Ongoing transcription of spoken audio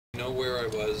know where I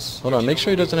was? Hold on, make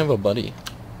sure he doesn't have a buddy.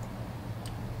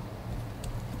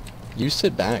 You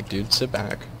sit back, dude. Sit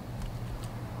back.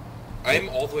 I'm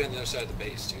all the way on the other side of the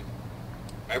base, dude.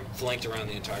 I flanked around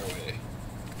the entire way.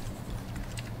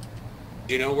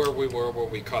 Do you know where we were where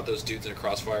we caught those dudes in a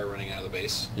crossfire running out of the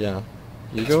base? Yeah.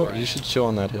 You That's go. where I You am. should chill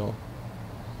on that hill.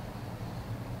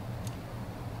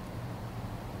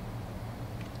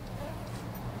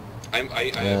 I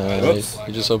Nice.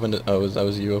 He just opened it. Oh, that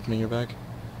was you opening your bag?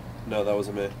 No, that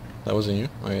wasn't me. That wasn't you?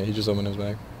 Okay, he just opened his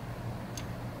bag.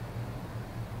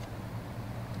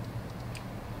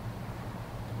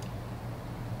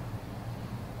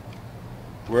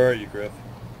 Where are you, Griff?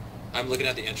 I'm looking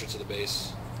at the entrance of the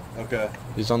base. Okay.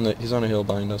 He's on a hill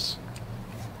behind us.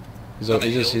 He's On on, a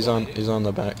hill he's behind you? on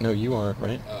the back. No, you are,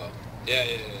 right? Oh. Yeah.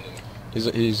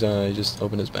 He just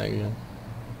opened his bag again.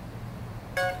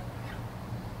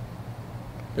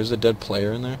 There's a dead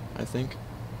player in there, I think.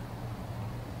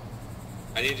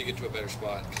 I need to get to a better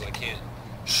spot because I can't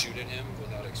shoot at him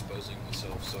without exposing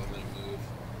myself, so I'm going to move.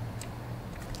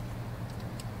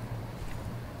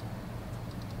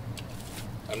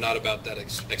 I'm not about that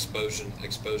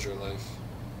exposure life.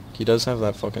 He does have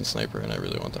that fucking sniper, and I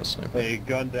really want that sniper. Hey,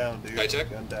 gun down, dude. High tech?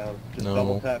 Gun down. Just No.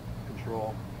 double tap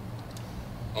control.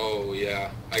 Oh,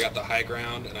 yeah. I got the high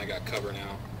ground, and I got cover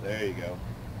now. There you go.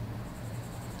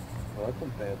 Well, that's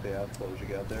some fancy ass clothes you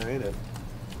got there, ain't it?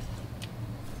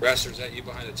 Raster, is that you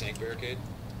behind the tank barricade?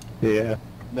 Yeah,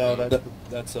 No, that's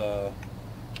it's So,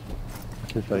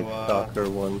 like Stalker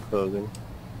 1 clothing.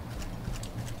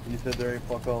 You said there ain't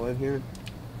fuck all in here?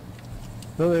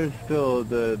 No, there's still,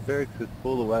 the barracks is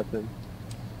full of weapons.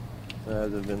 That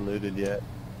hasn't been looted yet.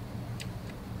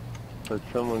 But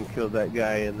someone killed that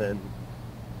guy and then,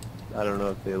 I don't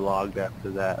know if they logged after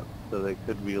that, so they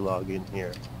could be logging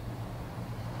here.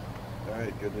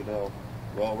 Alright, good to know.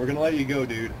 Well, we're gonna let you go,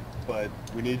 dude, but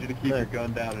we need you to keep your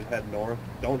gun down and head north.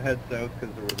 Don't head south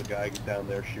because there was a guy down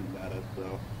there shooting at us,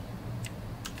 so...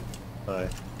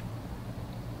 Alright.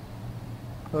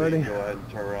 So you can go ahead and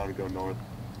turn around and go north.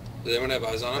 Does anyone have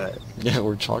eyes on him? Yeah,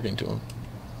 we're talking to him.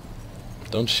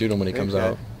 Don't shoot him when he comes Okay.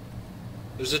 out.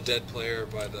 There's a dead player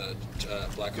by the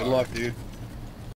black Good hawk. luck, dude.